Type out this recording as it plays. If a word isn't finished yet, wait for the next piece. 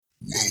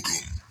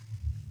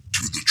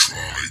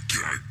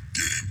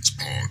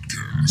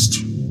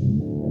Podcast.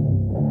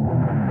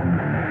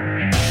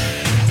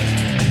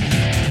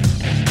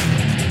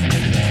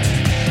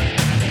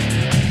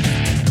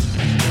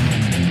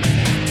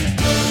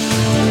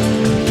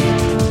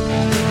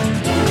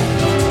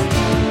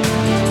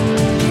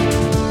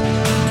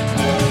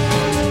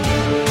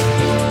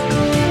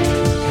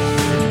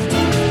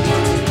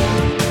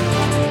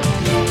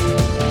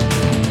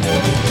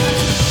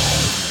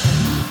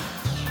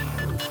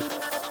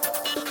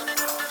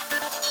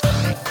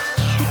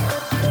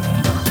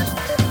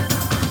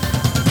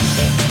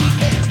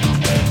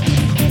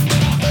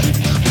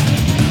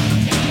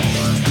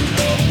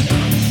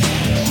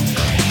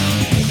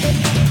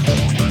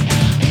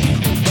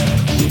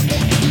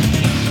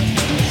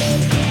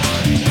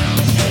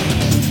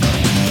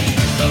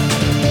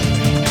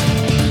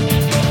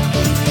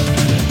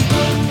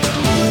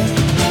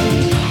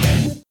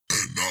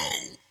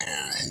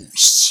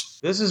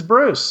 This is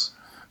Bruce.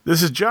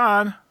 This is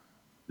John.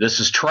 This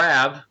is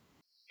Trav.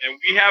 And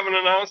we have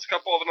a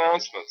couple of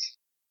announcements.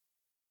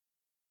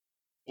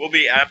 We'll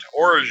be at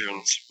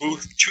Origins,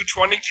 booth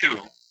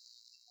 222,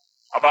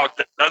 about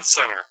the Dead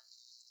Center.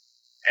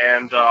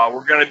 And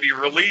we're going to be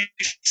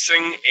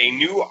releasing a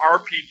new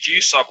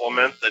RPG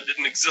supplement that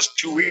didn't exist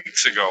 2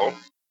 weeks ago,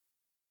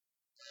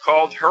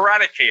 called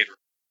Heradicator.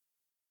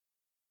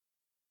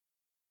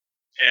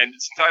 And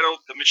it's entitled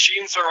The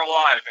Machines Are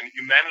Alive and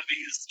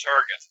Humanity is the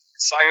Target.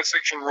 Science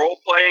fiction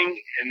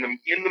role-playing in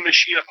the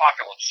machine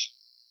apocalypse.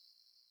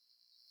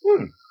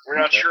 We're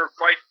not sure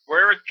quite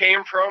where it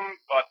came from,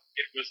 but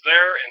it was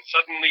there, and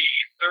suddenly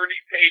 30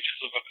 pages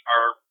of it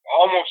are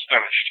almost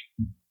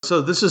finished. So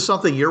this is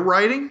something you're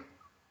writing?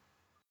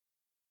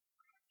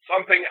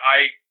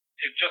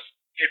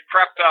 It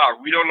crept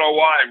out. We don't know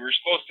why. We were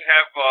supposed to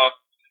have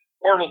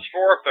Portals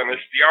 4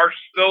 finished. The art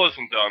still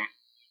isn't done.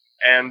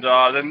 And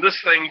then this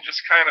thing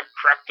just kind of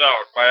crept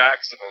out by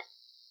accident.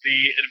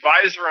 The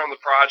advisor on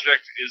the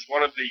project is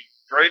one of the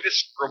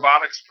greatest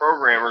robotics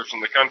programmers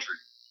in the country.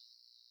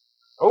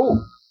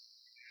 Oh.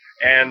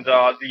 And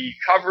the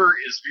cover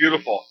is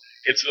beautiful.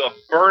 It's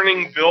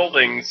burning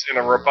buildings in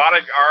a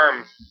robotic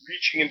arm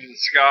reaching into the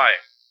sky.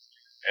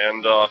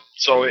 And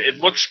so it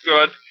looks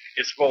good.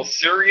 It's both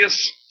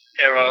serious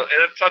and a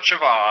touch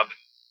of odd.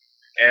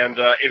 And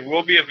it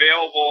will be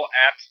available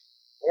at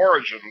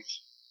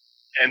Origins.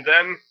 And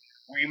then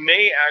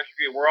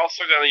we're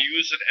also going to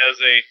use it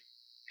as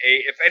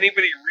if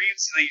anybody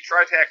reads the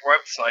TriTac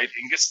website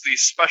and gets the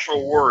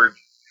special word,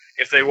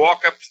 if they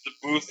walk up to the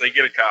booth, they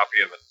get a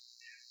copy of it.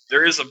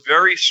 There is a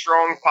very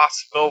strong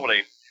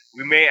possibility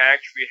we may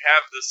actually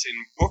have this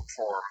in book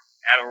form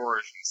at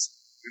Origins.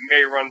 We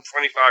may run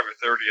 25 or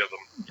 30 of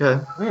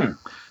them.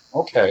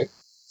 Okay.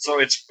 So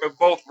it's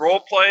both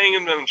role-playing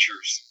and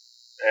miniatures.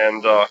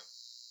 And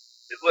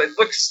it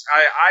looks...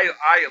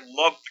 I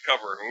love the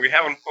cover, and we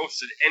haven't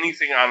posted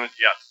anything on it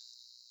yet.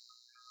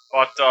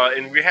 But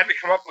and we had to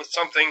come up with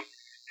something.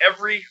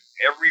 Every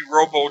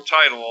robo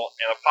title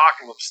and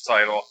apocalypse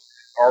title,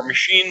 or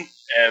machine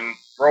and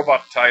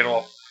robot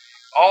title,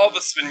 all of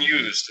it's been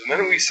used. And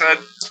then we said,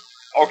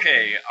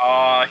 okay,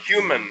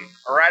 human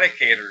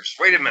eradicators.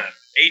 Wait a minute,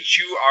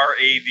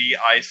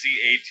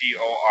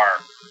 Huradiccator,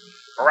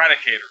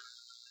 eradicator.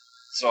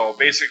 So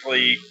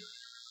basically,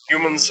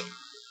 humans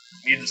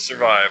need to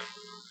survive,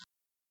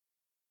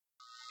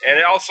 and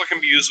it also can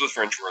be used with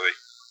Fringeworthy.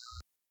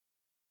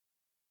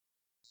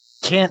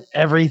 Can't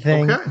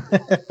everything?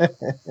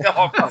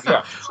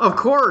 Okay. Of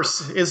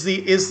course, is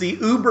the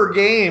Uber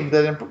game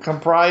that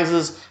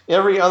comprises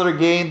every other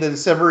game that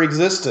has ever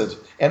existed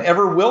and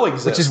ever will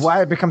exist. Which is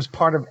why it becomes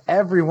part of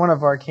every one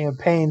of our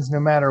campaigns, no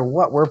matter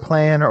what we're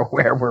playing or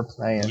where we're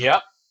playing.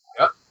 Yep.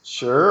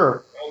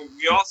 Sure.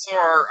 We also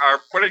are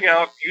putting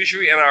out,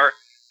 usually in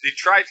the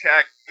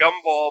TriTac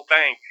gumball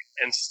bank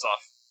and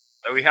stuff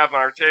that we have on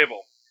our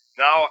table.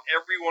 Now,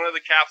 every one of the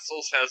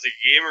capsules has a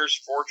gamer's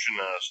fortune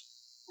in it,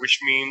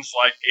 which means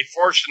like a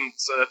fortune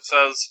that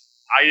says,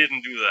 I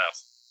didn't do that.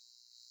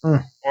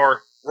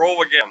 Or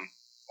roll again,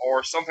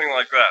 or something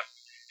like that.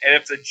 And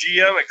if the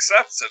GM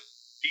accepts it,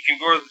 he can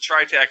go to the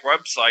TriTac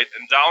website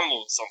and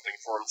download something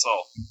for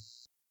himself.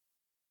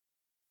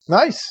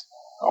 Nice.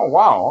 Oh,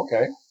 wow,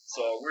 okay.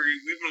 So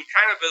we've been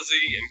kind of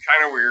busy and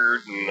kind of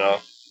weird, and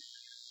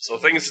so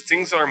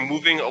things are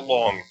moving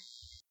along.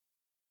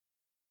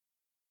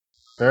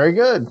 Very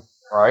good.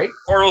 Right.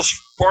 Portals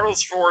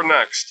 4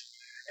 next.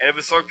 And if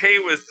it's okay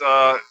with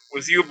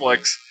you,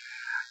 Blix,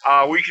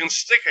 we can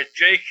stick a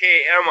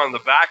JKM on the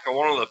back of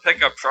one of the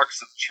pickup trucks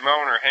that the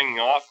Tremelin are hanging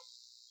off.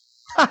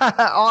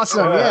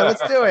 Awesome. Yeah,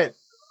 let's do it.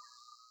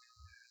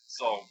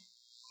 So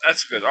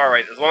that's good. All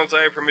right. As long as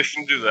I have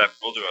permission to do that,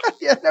 we'll do it.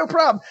 Yeah, no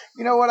problem.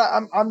 You know what?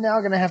 I'm now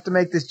going to have to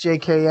make this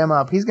JKM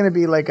up. He's going to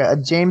be like a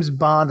James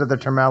Bond of the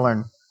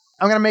Tremelin.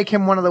 I'm going to make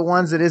him one of the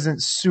ones that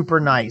isn't super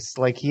nice.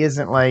 Like, he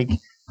isn't like...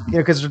 You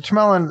know, because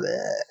Tremelin,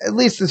 at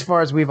least as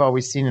far as we've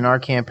always seen in our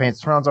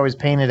campaigns, Tremelin's always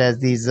painted as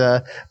these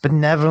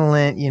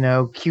benevolent,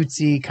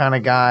 cutesy kind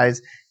of guys.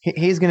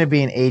 He's going to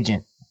be an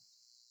agent.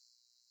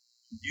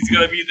 He's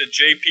going to be the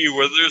J.P.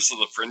 Withers of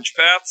the Fringe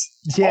Pats.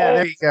 Yeah,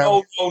 there you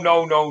go.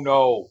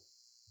 No.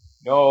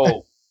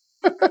 Oh,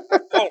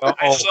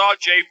 I saw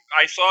JP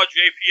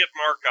at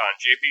Marcon.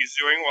 JP's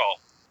doing well.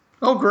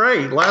 Oh,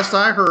 great. Last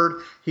I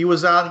heard, he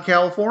was out in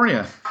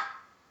California.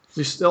 Is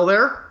he still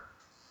there?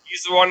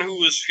 He's the one he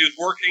was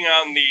working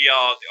on the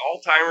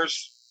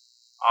Alzheimer's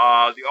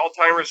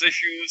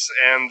issues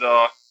and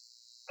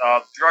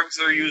drugs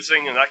they're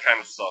using and that kind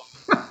of stuff.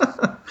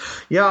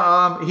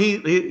 Yeah,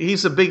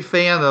 he's a big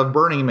fan of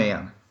Burning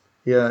Man.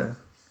 Yeah,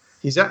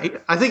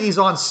 I think he's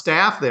on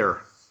staff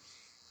there.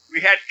 We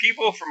had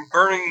people from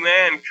Burning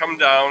Man come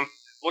down,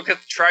 look at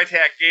the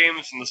TriTac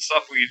games and the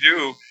stuff we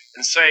do,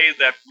 and say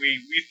that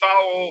we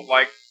follow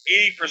like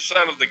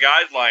 80% of the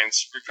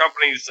guidelines for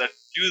companies that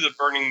do the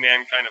Burning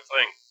Man kind of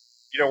thing.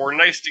 You know, we're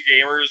nice to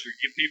gamers, we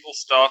give people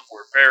stuff,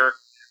 we're fair,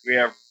 we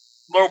have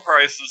low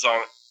prices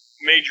on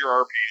major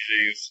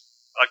RPGs,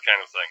 that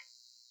kind of thing.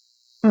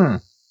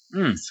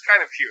 It's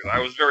kind of cute. I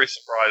was very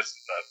surprised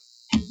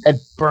at that.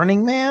 At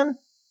Burning Man?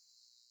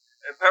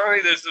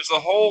 Apparently there's a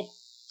whole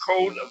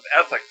code of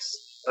ethics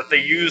that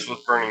they use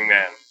with Burning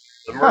Man.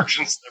 The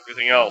merchants and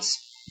everything else.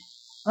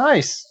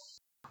 Nice.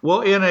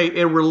 Well, in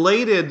a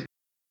related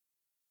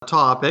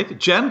topic,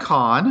 Gen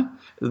Con,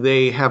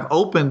 they have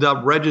opened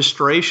up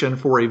registration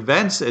for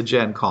events at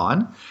Gen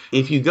Con.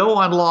 If you go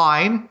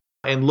online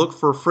and look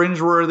for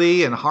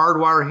Fringeworthy and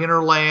Hardwire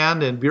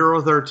Hinterland and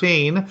Bureau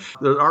 13,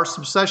 there are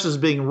some sessions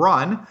being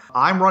run.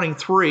 I'm running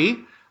 3.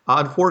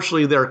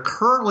 Unfortunately, they're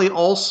currently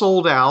all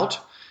sold out,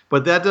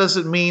 but that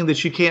doesn't mean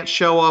that you can't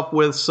show up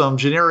with some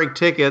generic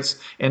tickets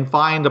and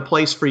find a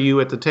place for you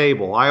at the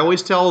table. I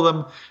always tell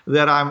them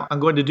that I'm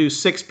going to do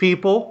 6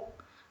 people,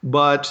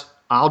 but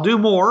I'll do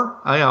more,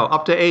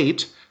 up to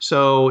 8.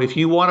 So if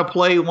you want to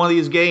play one of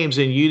these games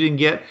and you didn't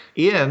get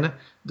in,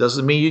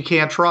 doesn't mean you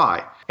can't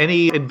try.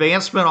 Any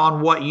advancement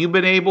on what you've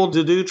been able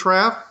to do,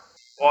 Trav?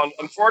 Well,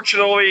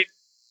 unfortunately,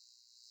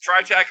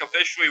 TriTac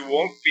officially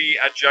won't be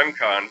at Gen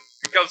Con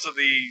because of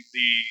the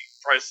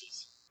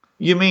prices.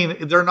 You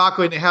mean they're not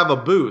going to have a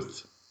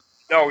booth?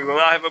 No, we will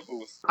not have a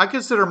booth. I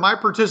consider my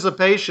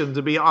participation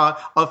to be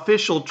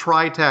official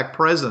TriTac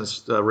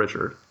presence,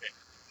 Richard.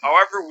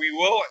 However, we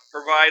will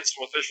provide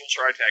some official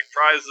TriTac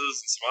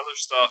prizes and some other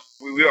stuff.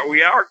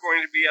 We are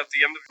going to be at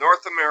the end of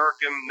North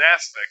American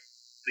NASFIC,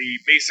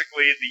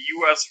 basically the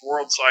U.S.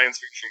 World Science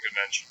Fiction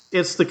Convention.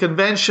 It's the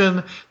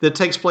convention that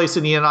takes place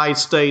in the United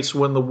States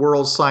when the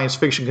World Science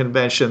Fiction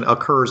Convention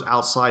occurs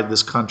outside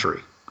this country.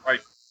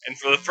 Right. And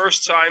for the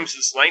first time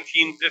since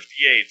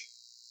 1958,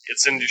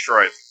 it's in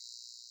Detroit.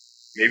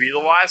 Maybe the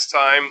last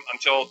time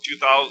until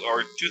 2000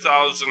 or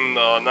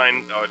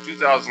 2009,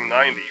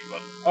 2090.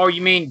 But Oh,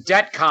 you mean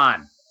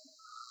DebtCon?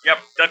 Yep,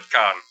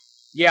 DebtCon.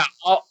 Yeah,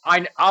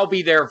 I'll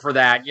be there for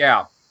that.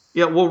 Yeah.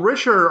 Yeah, well,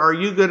 Richard, are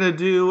you going to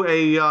do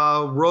a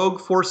Rogue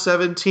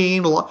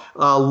 417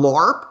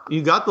 LARP?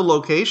 You got the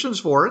locations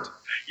for it.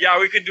 Yeah,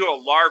 we could do a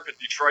LARP at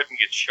Detroit and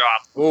get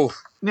shot.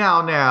 Oof.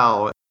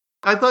 Now,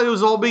 I thought it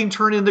was all being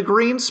turned into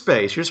green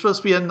space. You're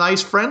supposed to be a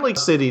nice, friendly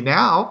city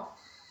now.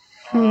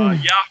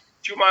 Yeah,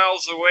 2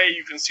 miles away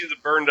you can see the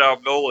burned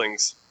out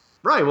buildings.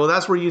 Right, well,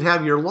 that's where you'd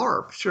have your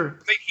LARP, sure. I'm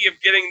thinking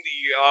of getting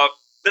the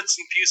bits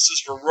and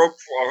pieces for Rogue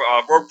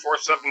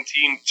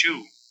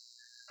 417-2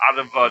 out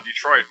of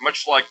Detroit,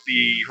 much like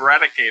the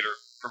Eradicator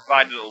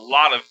provided a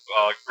lot of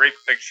great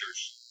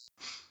pictures.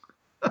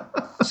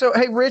 So,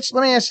 hey, Rich,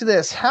 let me ask you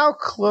this. How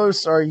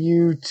close are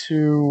you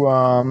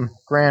to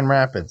Grand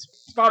Rapids?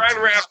 Grand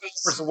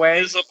Rapids away.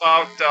 Is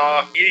about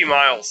 80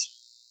 miles.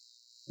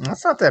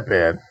 That's not that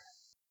bad.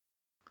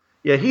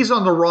 Yeah, he's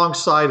on the wrong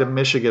side of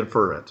Michigan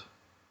for it.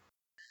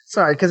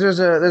 Sorry, because there's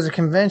a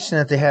convention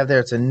that they have there.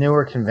 It's a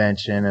newer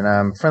convention, and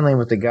I'm friendly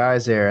with the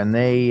guys there, and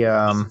they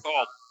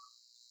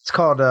it's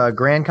called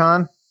Grand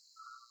Con.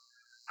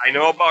 I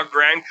know about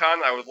Grand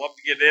Con. I would love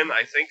to get in.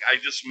 I think I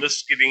just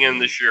missed getting in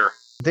this year.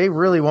 They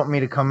really want me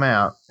to come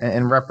out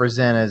and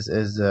represent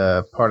as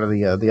part of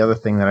the other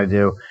thing that I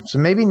do. So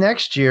maybe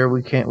next year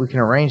we can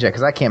arrange that,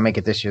 because I can't make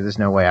it this year. There's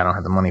no way. I don't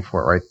have the money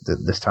for it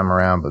this time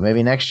around. But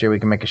maybe next year we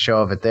can make a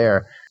show of it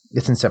there.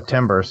 It's in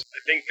September.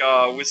 I think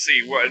we'll see.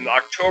 In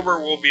October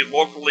we'll be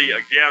locally again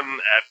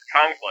at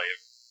Conclave,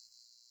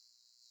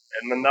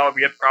 and then that'll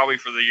be it probably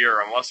for the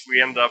year, unless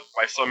we end up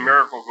by some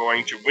miracle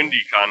going to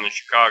WindyCon in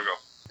Chicago.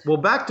 Well,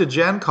 back to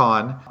Gen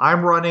Con.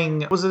 I'm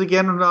running. Was it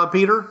again,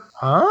 Peter?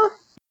 Huh?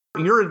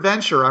 Your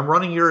Adventure. I'm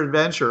running Your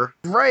Adventure.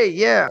 Right,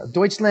 yeah.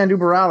 Deutschland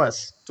über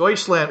alles.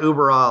 Deutschland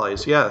über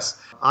alles, yes.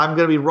 I'm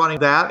going to be running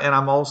that, and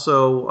I'm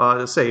also,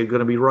 going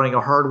to be running a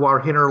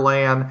Hardwire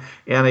Hinterland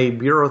and a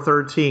Bureau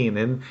 13.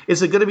 And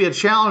it's going to be a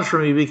challenge for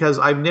me because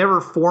I've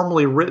never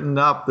formally written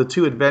up the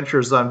 2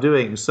 adventures I'm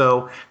doing.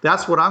 So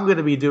that's what I'm going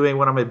to be doing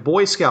when I'm at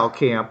Boy Scout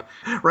camp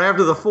right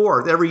after the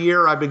 4th. Every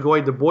year I've been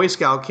going to Boy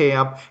Scout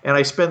camp, and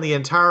I spend the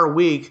entire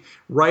week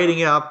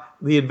writing up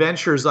the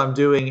adventures I'm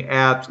doing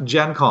at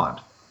Gen Con.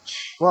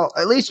 Well,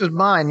 at least with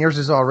mine, yours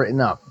is all written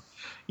up.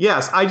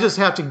 Yes, I just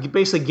have to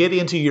basically get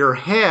into your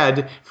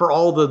head for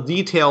all the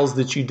details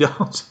that you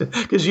don't,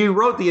 because you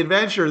wrote the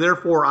adventure,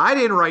 therefore I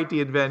didn't write the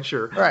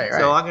adventure. Right.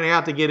 So I'm going to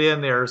have to get in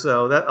there.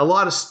 So that a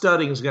lot of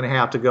studying is going to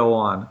have to go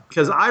on,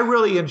 because I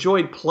really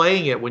enjoyed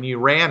playing it when you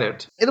ran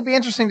it. It'll be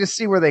interesting to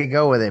see where they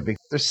go with it,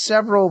 because there's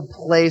several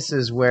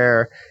places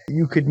where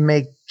you could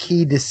make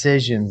key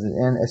decisions,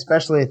 and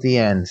especially at the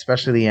end,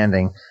 especially the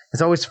ending.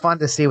 It's always fun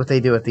to see what they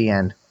do at the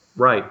end.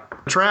 Right.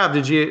 Trav,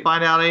 did you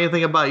find out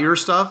anything about your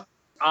stuff?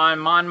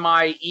 I'm on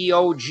my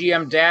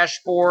EOGM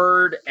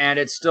dashboard, and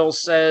it still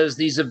says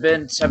these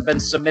events have been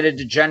submitted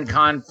to Gen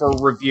Con for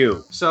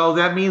review. So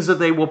that means that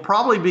they will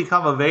probably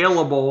become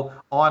available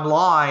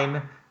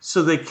online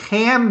so they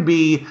can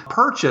be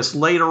purchased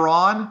later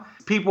on.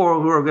 People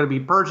who are going to be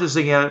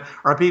purchasing it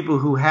are people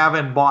who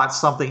haven't bought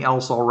something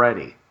else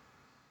already.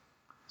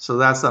 So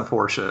that's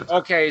unfortunate.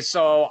 Okay,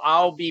 so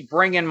I'll be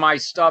bringing my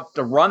stuff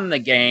to run the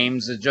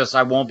games. It's just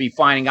I won't be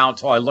finding out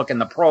until I look in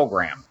the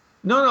program.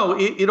 No,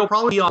 it'll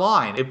probably be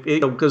online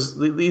because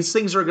these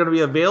things are going to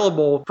be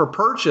available for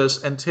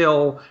purchase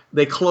until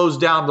they close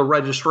down the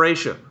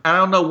registration. I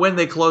don't know when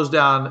they close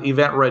down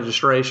event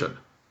registration.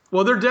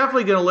 Well, they're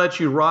definitely going to let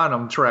you run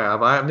them,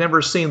 Trav. I've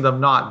never seen them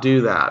not do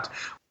that.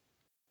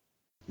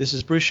 This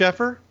is Bruce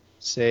Sheffer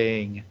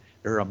saying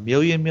there are a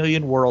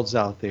million worlds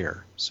out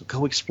there, so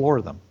go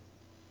explore them.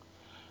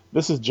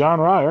 This is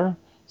John Ryer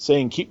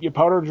saying keep your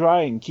powder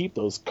dry and keep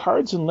those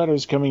cards and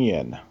letters coming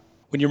in.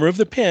 When you remove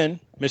the pin,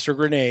 Mr.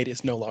 Grenade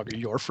is no longer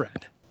your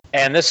friend.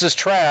 And this is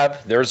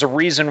Trav. There's a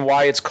reason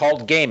why it's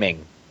called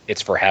gaming.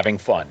 It's for having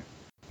fun.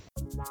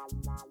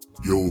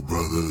 Yo,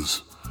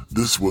 brothers.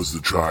 This was the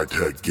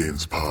TriTech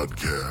Games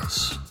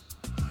Podcast.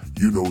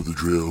 You know the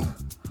drill.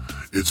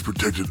 It's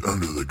protected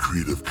under the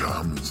Creative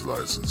Commons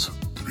License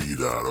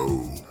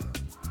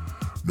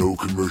 3.0. No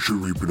commercial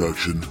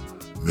reproduction,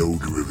 no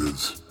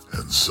derivatives,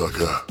 and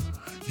sucker,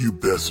 you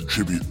best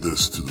attribute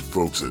this to the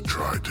folks at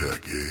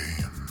TriTech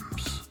Games.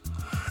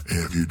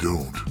 And if you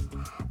don't,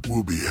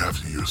 we'll be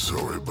after your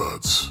sorry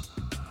butts,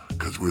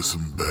 'cause we're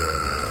some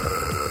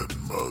bad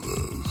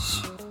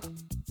mothers.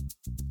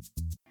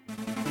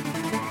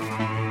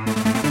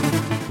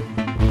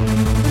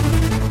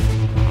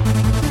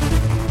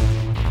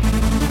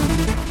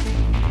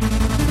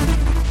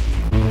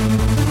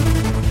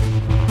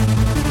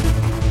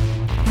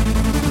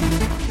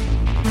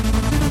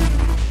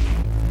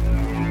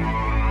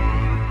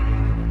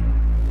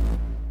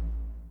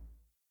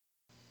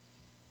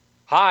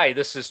 Hi,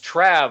 this is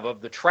Trav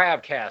of the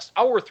Travcast,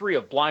 Hour 3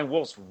 of Blind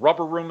Wolf's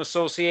Rubber Room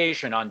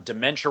Association on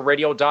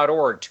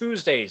DementiaRadio.org,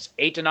 Tuesdays,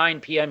 8 to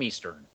 9 p.m. Eastern.